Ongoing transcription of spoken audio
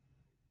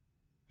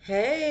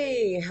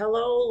Hey,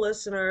 hello,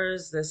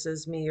 listeners. This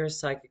is me, your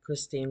psychic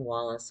Christine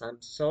Wallace.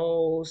 I'm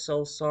so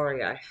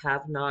sorry. I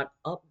have not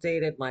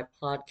updated my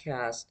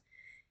podcast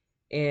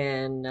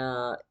in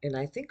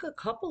I think a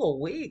couple of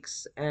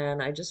weeks,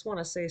 and I just want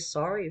to say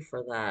sorry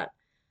for that.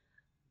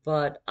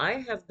 But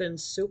I have been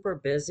super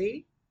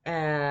busy,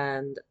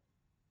 and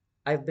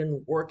I've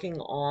been working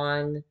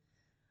on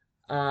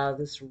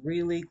this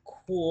really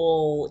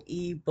cool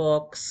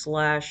ebook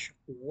slash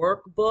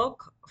workbook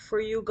for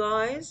you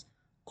guys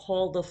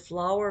called The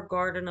Flower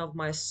Garden of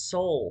My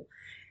Soul.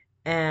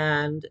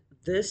 And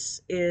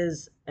this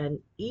is an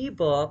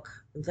ebook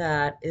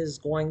that is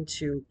going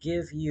to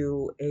give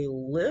you a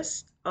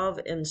list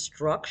of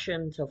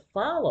instruction to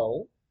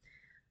follow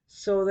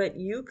so that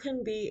you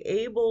can be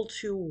able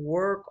to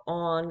work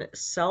on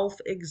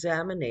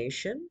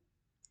self-examination,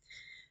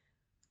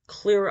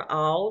 clear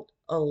out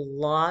a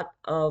lot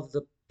of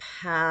the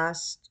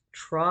past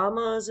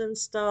traumas and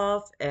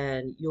stuff,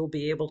 and you'll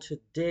be able to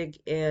dig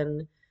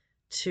in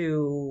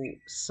to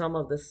some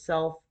of the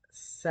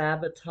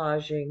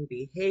self-sabotaging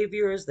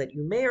behaviors that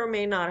you may or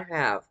may not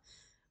have.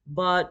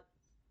 But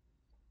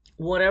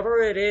whatever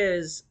it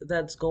is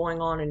that's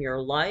going on in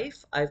your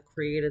life, I've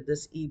created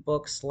this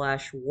ebook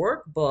slash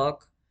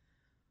workbook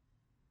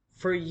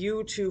for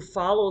you to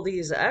follow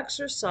these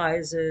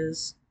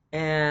exercises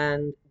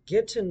and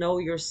get to know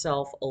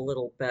yourself a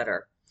little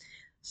better.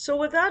 So,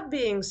 with that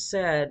being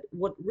said,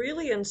 what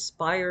really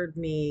inspired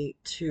me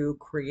to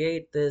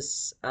create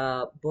this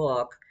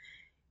book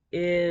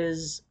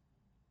is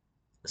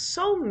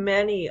so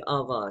many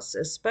of us,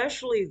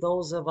 especially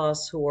those of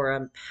us who are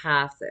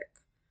empathic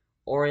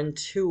or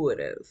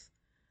intuitive,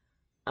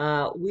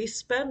 we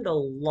spend a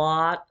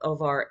lot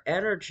of our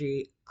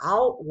energy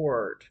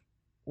outward.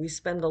 We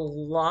spend a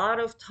lot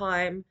of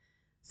time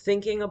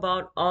thinking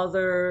about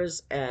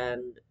others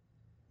and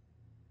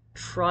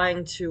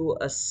trying to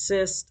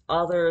assist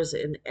others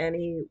in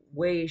any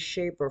way,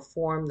 shape, or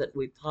form that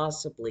we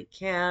possibly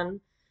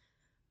can.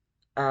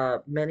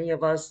 Many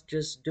of us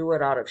just do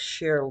it out of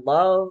sheer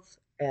love,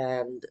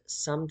 and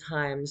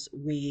sometimes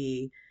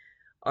we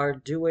are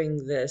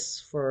doing this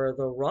for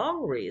the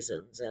wrong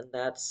reasons, and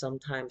that's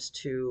sometimes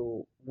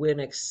to win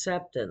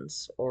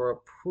acceptance or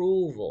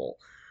approval.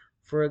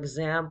 For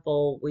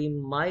example, we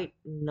might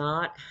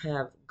not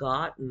have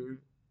gotten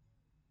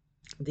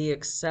the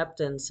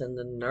acceptance and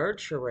the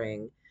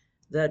nurturing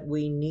that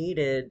we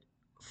needed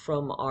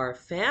from our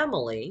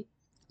family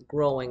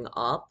growing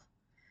up.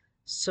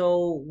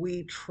 So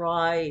we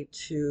try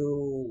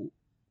to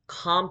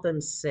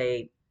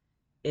compensate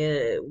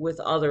with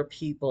other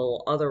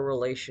people, other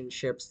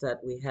relationships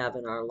that we have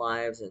in our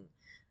lives. And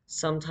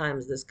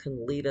sometimes this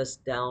can lead us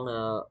down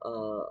a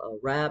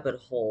rabbit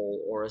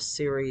hole or a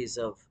series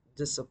of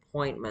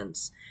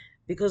disappointments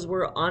because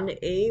we're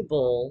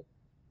unable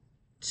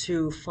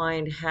to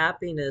find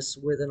happiness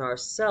within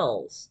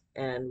ourselves,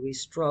 and we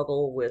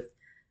struggle with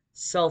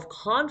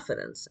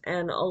self-confidence.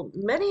 And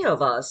many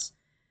of us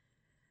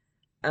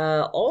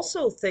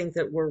also think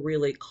that we're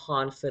really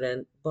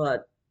confident,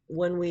 but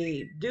when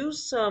we do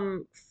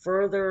some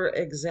further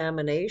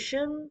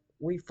examination,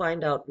 we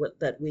find out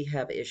that we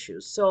have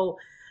issues. So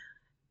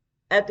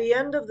at the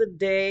end of the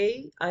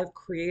day, I've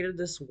created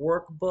this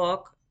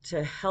workbook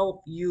to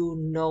help you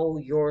know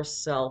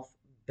yourself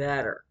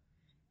better.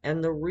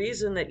 And the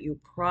reason that you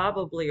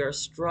probably are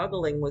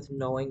struggling with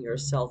knowing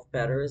yourself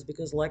better is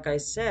because, like I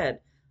said,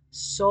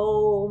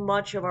 so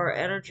much of our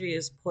energy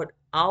is put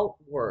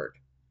outward.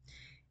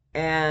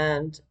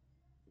 And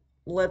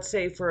let's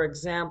say, for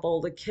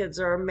example, the kids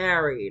are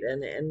married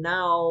and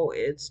now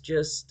it's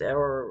just,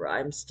 or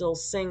I'm still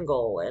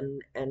single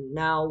and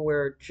now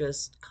we're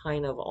just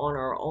kind of on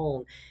our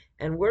own.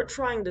 And we're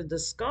trying to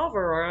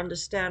discover or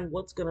understand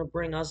what's going to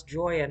bring us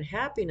joy and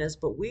happiness,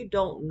 but we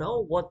don't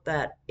know what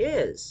that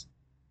is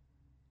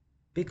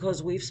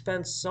because we've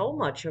spent so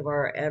much of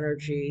our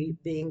energy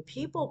being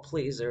people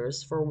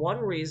pleasers for one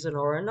reason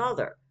or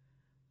another.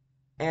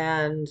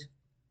 And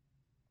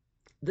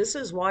this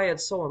is why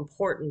it's so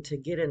important to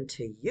get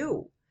into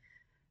you.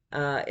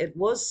 It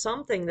was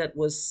something that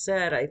was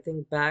said, I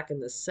think, back in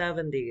the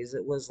 70s.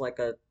 It was like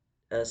a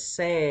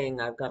saying,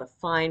 I've got to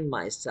find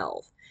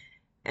myself.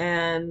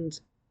 And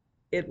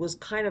it was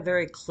kind of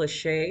very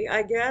cliche,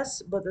 I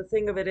guess. But the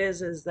thing of it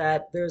is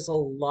that there's a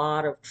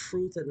lot of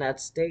truth in that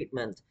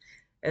statement,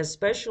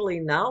 especially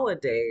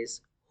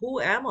nowadays. Who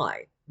am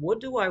I? What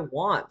do I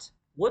want?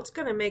 What's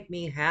going to make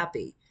me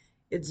happy?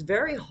 It's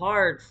very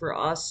hard for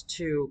us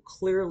to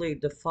clearly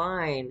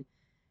define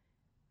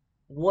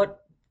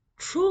what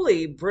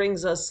truly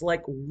brings us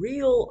like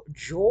real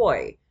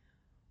joy.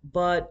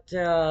 But,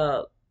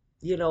 a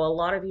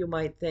lot of you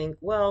might think,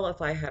 well,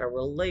 if I had a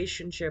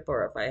relationship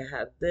or if I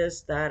had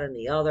this, that, and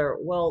the other,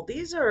 well,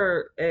 these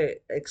are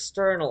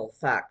external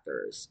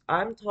factors.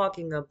 I'm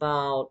talking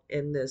about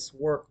in this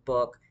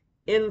workbook,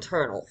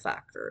 internal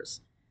factors,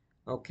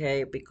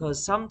 okay?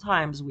 Because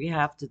sometimes we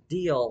have to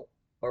deal,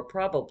 or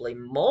probably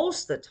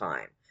most of the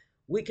time,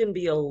 we can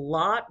be a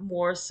lot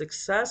more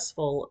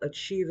successful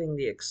achieving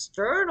the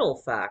external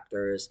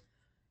factors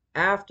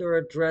after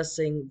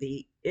addressing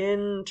the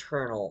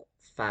internal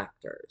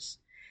factors.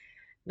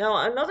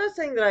 Now, another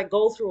thing that I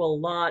go through a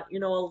lot, a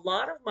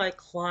lot of my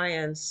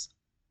clients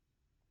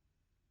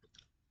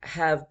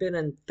have been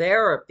in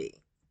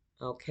therapy,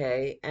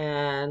 okay?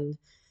 And,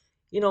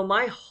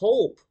 my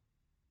hope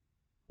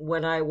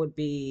when I would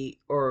be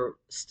or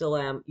still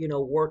am,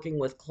 working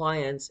with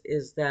clients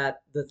is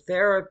that the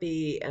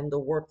therapy and the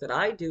work that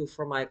I do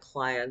for my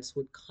clients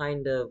would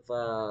kind of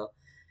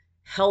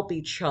help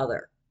each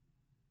other,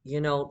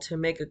 to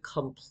make a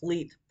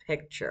complete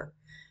picture.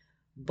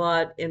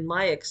 But in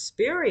my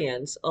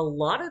experience, a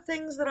lot of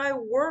things that I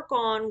work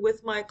on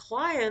with my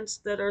clients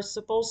that are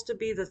supposed to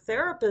be the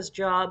therapist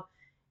job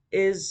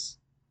is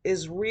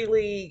is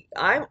really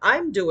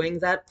I'm doing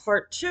that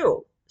part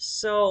too.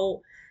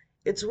 So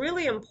it's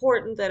really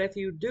important that if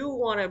you do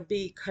want to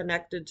be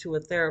connected to a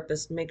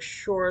therapist, make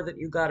sure that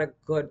you got a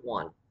good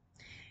one.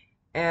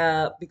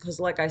 Because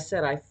like I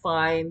said, I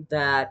find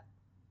that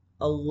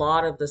a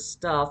lot of the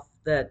stuff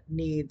that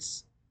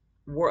needs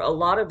where a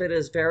lot of it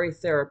is very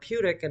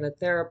therapeutic and a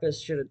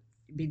therapist should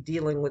be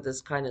dealing with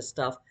this kind of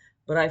stuff,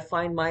 but I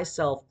find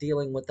myself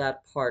dealing with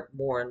that part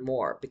more and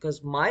more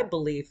because my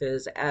belief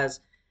is, as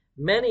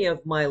many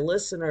of my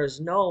listeners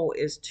know,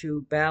 is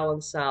to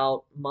balance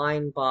out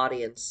mind,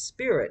 body, and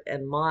spirit,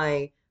 and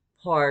my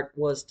part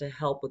was to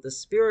help with the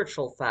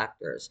spiritual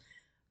factors.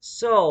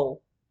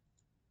 So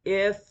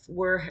if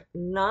we're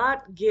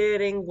not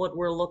getting what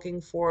we're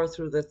looking for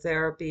through the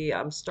therapy,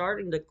 I'm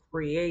starting to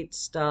create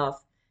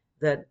stuff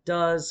that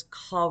does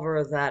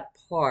cover that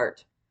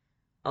part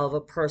of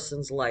a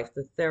person's life,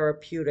 the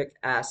therapeutic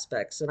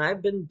aspects. And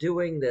I've been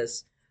doing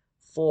this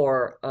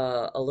for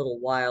a little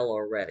while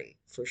already,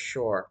 for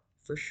sure,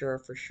 for sure,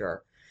 for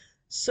sure.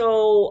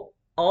 So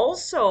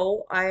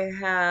also, I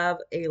have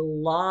a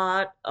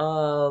lot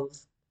of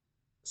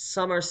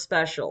summer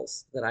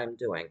specials that I'm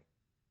doing.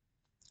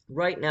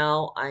 Right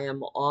now, I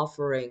am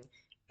offering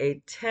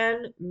a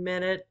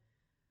 10-minute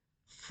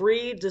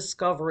free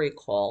discovery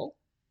call.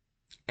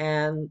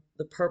 And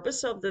the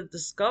purpose of the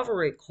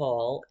discovery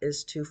call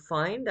is to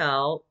find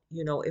out,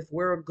 if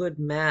we're a good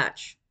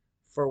match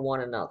for one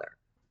another.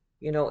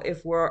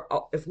 If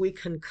we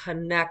can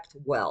connect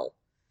well.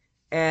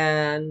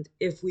 And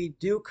if we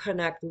do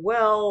connect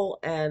well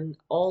and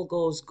all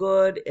goes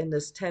good in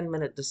this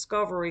 10-minute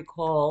discovery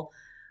call,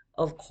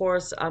 of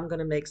course, I'm going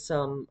to make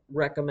some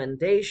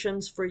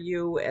recommendations for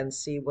you and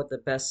see what the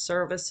best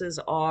services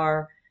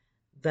are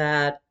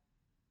that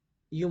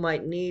you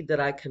might need that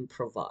I can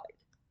provide.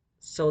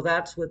 So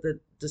that's what the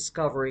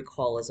discovery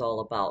call is all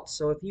about.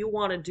 So if you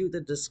want to do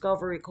the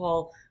discovery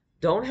call,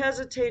 don't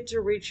hesitate to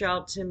reach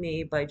out to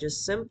me by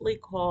just simply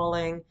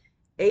calling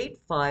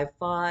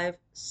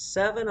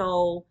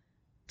 855-70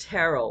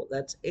 Tarot.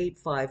 That's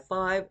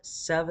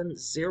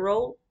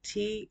 855-70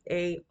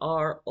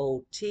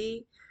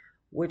 TAROT,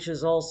 which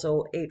is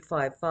also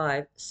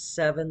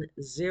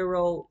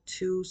 855-70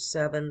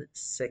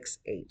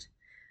 2768.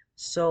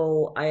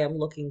 So I am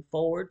looking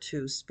forward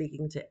to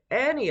speaking to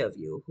any of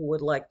you who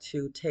would like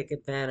to take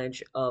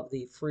advantage of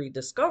the free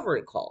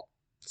discovery call.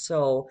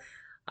 So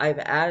I've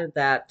added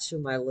that to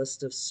my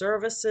list of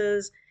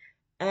services.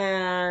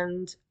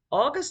 And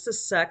August the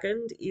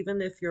 2nd,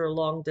 even if you're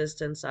long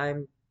distance,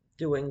 I'm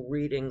doing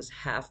readings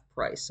half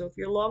price. So if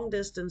you're long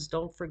distance,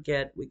 don't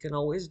forget, we can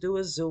always do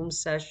a Zoom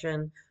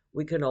session.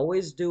 We can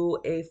always do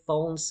a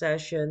phone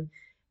session.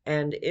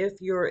 And if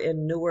you're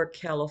in Newark,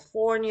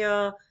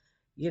 California,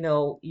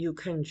 you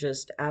can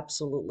just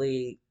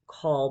absolutely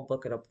call,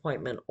 book an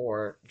appointment,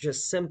 or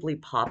just simply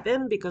pop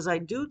in because I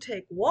do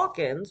take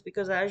walk-ins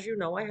because, as you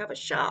know, I have a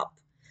shop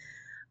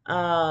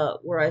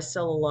where I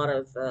sell a lot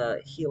of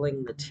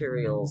healing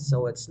materials.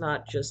 So it's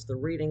not just the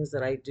readings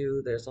that I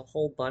do, there's a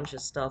whole bunch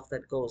of stuff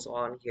that goes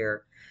on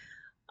here.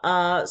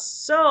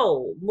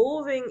 So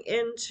moving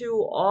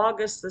into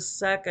August the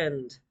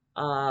 2nd,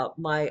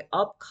 my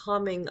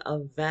upcoming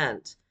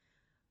event.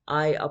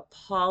 I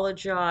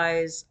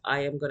apologize.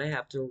 I am going to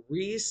have to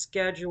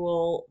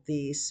reschedule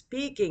the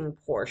speaking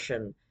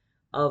portion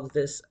of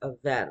this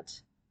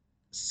event.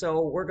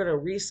 So we're going to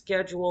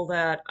reschedule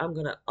that. I'm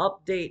going to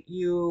update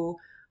you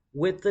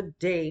with the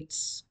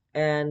dates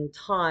and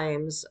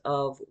times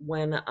of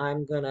when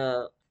I'm going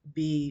to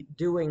be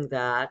doing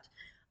that.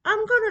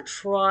 I'm going to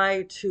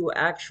try to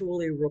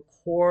actually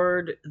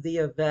record the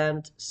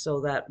event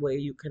so that way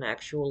you can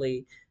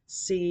actually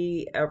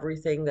see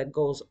everything that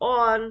goes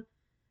on.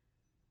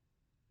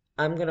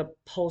 I'm going to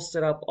post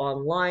it up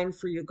online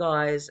for you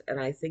guys, and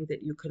I think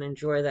that you can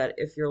enjoy that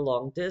if you're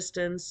long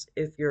distance.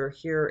 If you're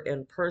here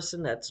in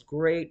person, that's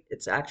great.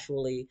 It's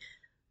actually,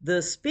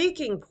 the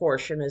speaking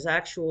portion is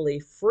actually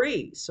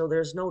free, so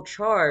there's no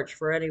charge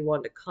for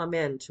anyone to come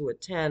in to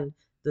attend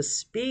the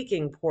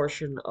speaking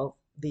portion of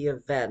the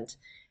event.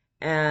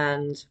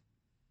 And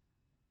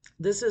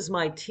this is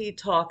my tea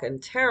talk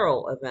and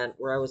tarot event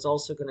where I was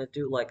also going to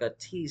do like a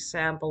tea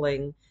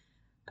sampling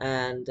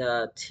and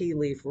tea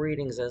leaf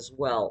readings as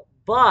well.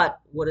 But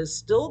what is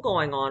still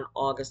going on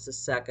August the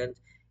 2nd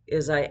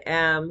is I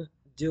am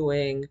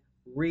doing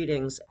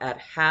readings at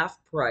half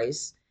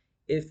price.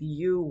 if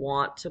you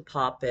want to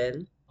pop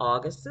in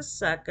August the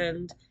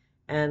 2nd,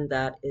 and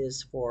that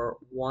is for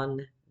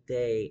 1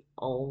 day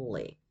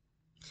only.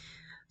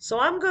 So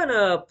I'm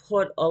gonna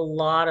put a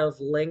lot of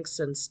links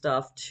and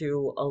stuff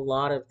to a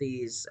lot of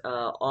these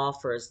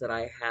offers that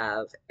I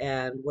have.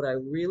 And what I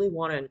really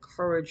want to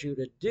encourage you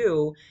to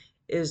do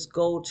is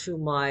go to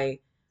my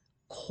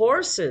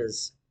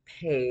courses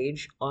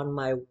page on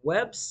my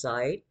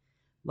website.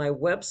 My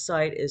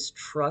website is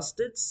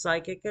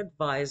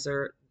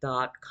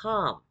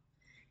trustedpsychicadvisor.com.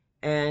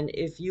 And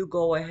if you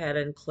go ahead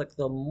and click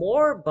the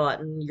More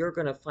button, you're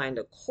going to find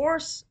a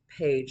course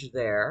page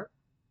there,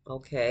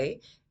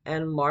 okay?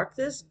 And mark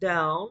this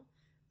down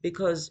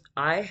because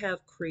I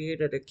have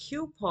created a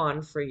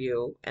coupon for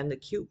you, and the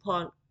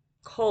coupon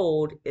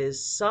code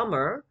is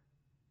Summer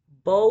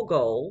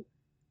BOGO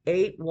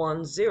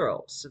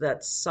 810. So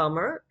that's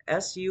Summer,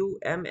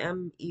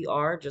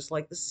 Summer, just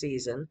like the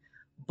season,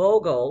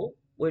 BOGO,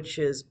 which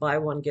is buy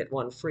one, get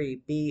one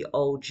free,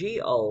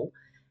 BOGO,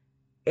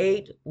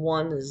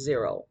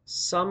 810.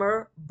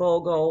 Summer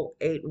BOGO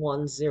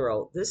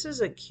 810. This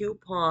is a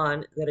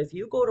coupon that if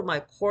you go to my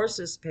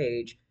courses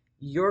page,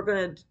 you're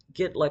going to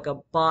get like a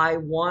buy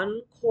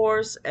one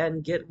course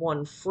and get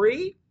one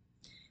free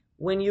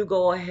when you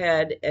go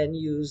ahead and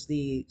use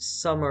the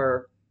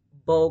Summer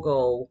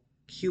BOGO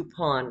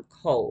coupon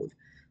code.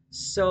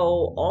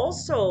 So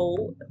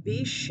also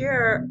be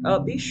sure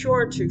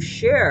to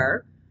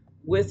share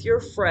with your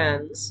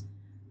friends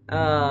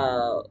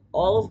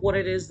all of what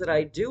it is that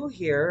I do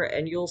here,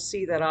 and you'll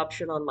see that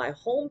option on my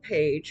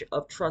homepage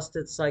of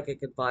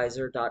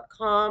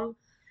trustedpsychicadvisor.com.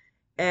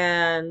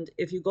 And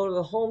if you go to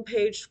the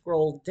homepage,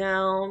 scroll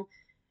down,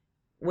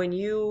 when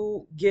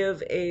you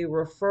give a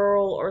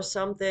referral or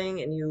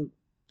something and you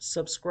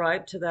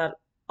subscribe to that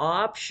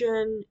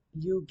option,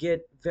 you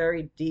get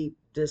very deep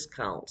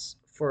discounts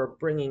for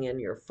bringing in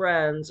your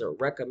friends or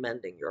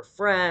recommending your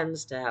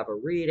friends to have a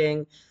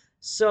reading.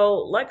 So,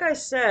 like I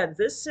said,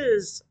 this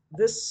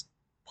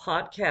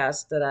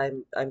podcast that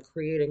I'm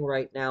creating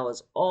right now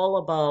is all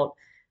about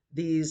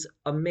these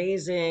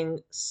amazing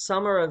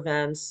summer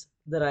events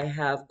that I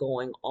have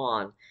going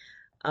on.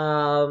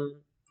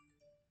 Um,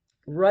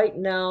 Right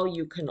now,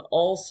 you can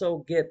also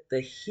get the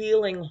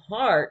Healing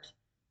Heart,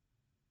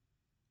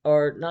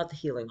 or not the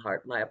Healing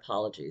Heart, my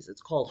apologies.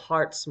 It's called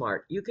Heart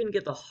Smart. You can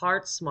get the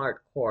Heart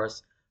Smart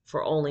course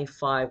for only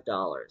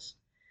 $5.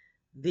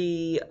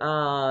 The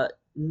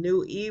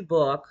new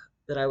ebook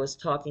that I was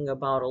talking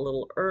about a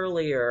little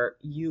earlier,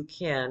 you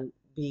can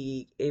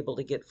be able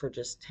to get for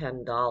just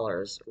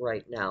 $10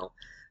 right now.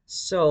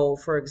 So,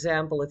 for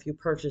example, if you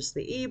purchase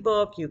the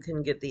ebook, you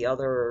can get the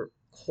other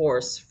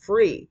course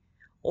free.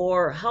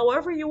 Or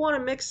however you want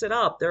to mix it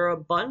up. There are a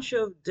bunch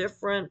of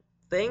different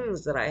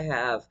things that I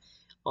have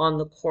on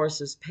the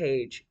courses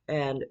page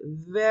and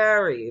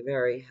very,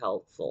 very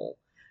helpful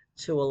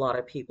to a lot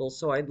of people.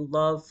 So I'd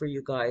love for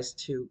you guys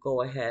to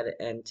go ahead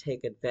and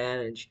take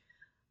advantage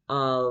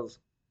of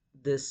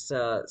this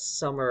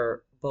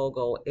summer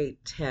BOGO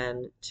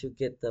 810 to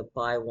get the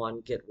buy one,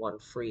 get one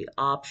free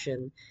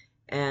option.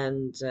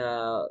 And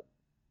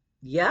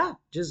yeah,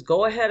 just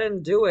go ahead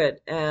and do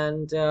it.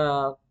 And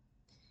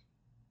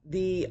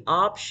the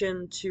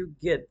option to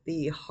get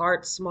the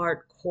Heart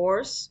Smart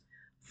course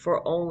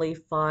for only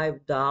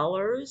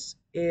 $5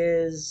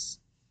 is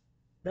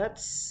that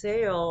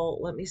sale,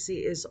 let me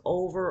see, is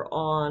over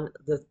on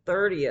the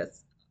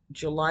 30th,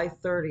 July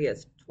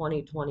 30th,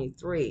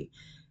 2023.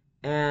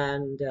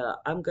 And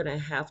I'm going to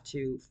have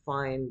to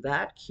find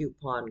that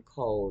coupon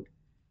code.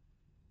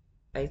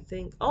 I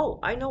think, oh,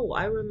 I know,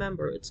 I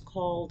remember. It's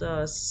called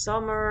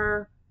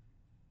Summer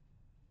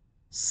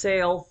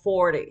Sale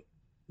 40.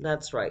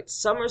 That's right.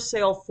 Summer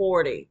Sale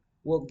 40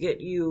 will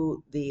get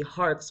you the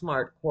Heart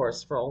Smart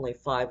course for only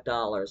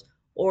 $5.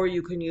 Or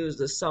you can use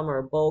the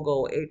Summer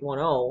BOGO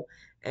 810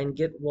 and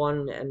get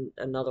one and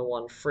another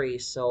one free.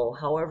 So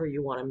however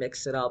you want to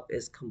mix it up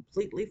is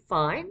completely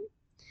fine.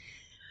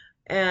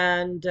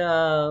 And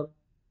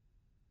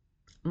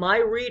my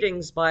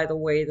readings, by the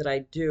way, that I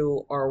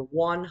do are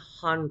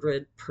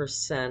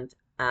 100%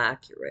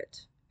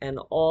 accurate. And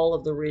all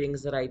of the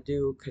readings that I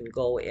do can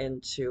go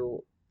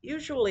into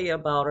usually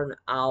about an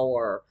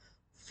hour,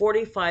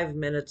 45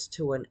 minutes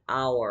to an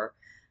hour,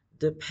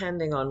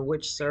 depending on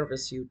which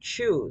service you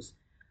choose.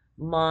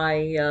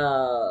 My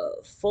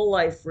full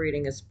life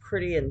reading is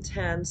pretty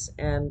intense,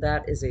 and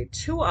that is a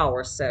 2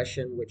 hour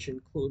session, which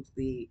includes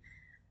the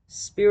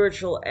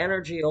spiritual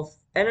energy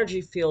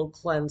field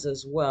cleanse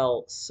as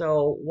well.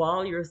 So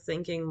while you're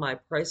thinking my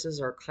prices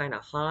are kind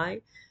of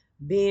high,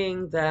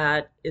 being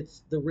that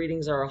it's the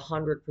readings are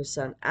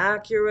 100%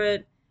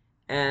 accurate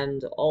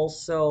and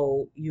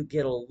also you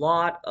get a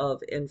lot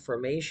of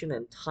information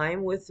and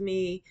time with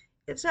me,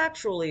 it's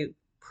actually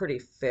pretty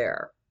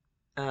fair.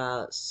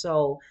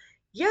 So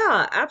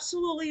yeah,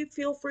 absolutely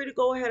feel free to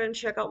go ahead and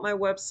check out my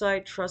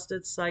website,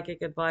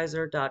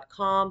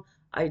 trustedpsychicadvisor.com.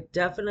 I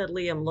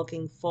definitely am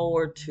looking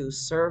forward to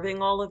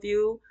serving all of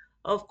you,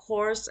 of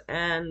course,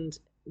 and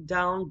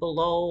down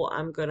below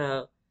I'm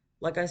gonna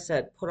like I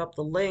said, put up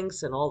the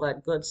links and all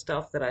that good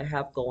stuff that I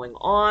have going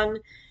on.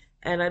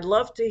 And I'd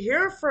love to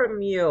hear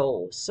from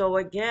you. So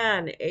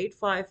again,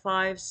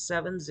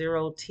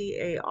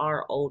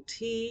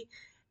 855-70-TAROT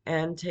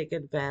and take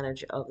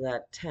advantage of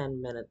that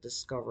 10-minute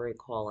discovery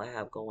call I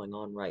have going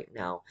on right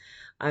now.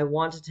 I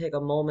want to take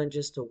a moment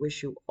just to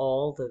wish you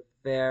all the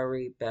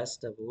very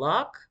best of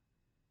luck.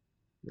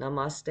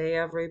 Namaste,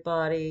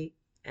 everybody,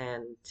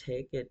 and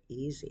take it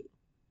easy.